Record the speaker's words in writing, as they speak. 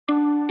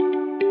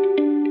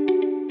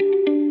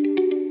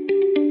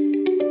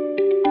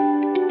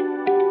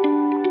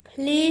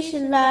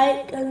Please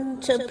like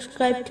and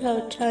subscribe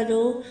to our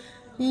channel.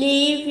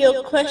 Leave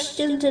your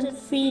questions and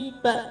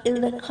feedback in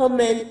the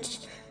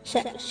comments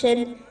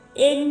section.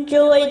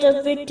 Enjoy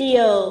the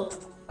video.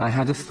 I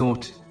had a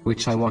thought,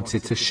 which I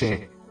wanted to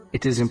share.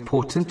 It is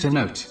important to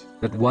note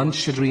that one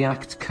should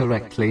react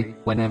correctly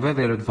whenever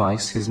their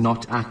advice is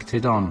not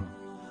acted on.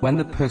 When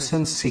the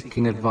person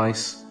seeking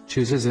advice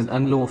chooses an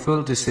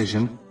unlawful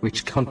decision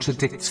which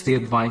contradicts the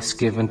advice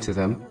given to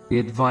them, the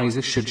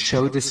advisor should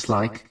show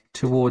dislike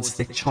towards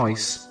the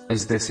choice,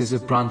 as this is a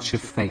branch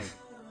of faith.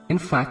 In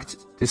fact,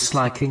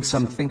 disliking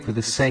something for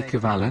the sake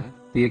of Allah,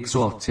 the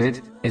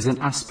Exalted, is an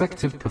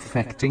aspect of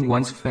perfecting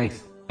one's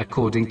faith,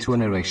 according to a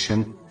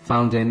narration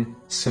found in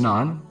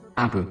Sunan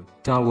Abu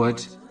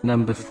Dawud,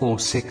 number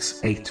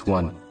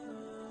 4681.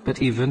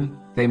 But even,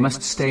 they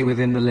must stay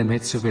within the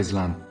limits of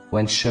Islam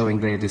when showing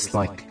their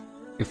dislike.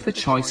 If the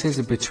choices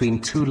are between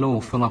two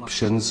lawful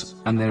options,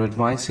 and their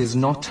advice is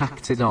not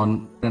acted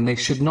on, then they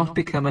should not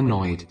become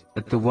annoyed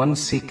at the one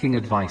seeking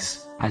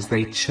advice, as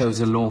they chose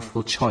a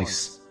lawful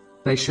choice.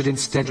 They should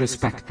instead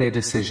respect their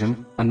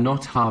decision, and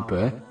not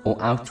harbor, or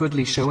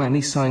outwardly show any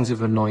signs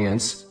of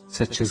annoyance,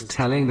 such as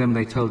telling them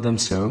they told them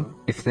so,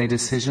 if their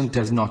decision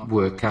does not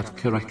work out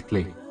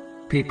correctly.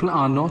 People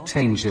are not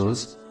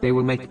angels, they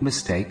will make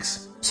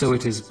mistakes, so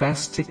it is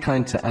best to be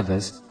kind to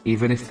others,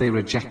 even if they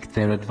reject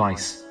their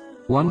advice.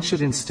 One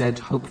should instead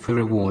hope for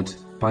reward,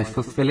 by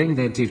fulfilling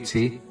their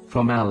duty,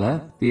 from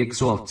Allah, the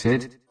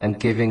Exalted,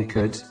 and giving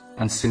good,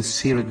 and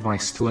sincere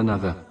advice to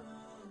another.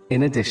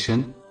 In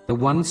addition, the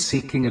one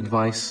seeking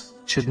advice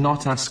should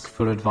not ask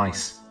for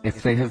advice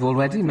if they have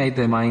already made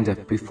their mind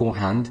up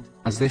beforehand,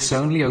 as this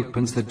only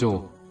opens the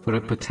door for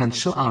a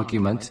potential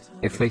argument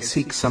if they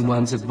seek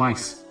someone's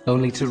advice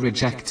only to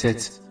reject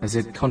it, as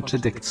it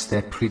contradicts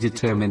their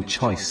predetermined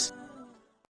choice.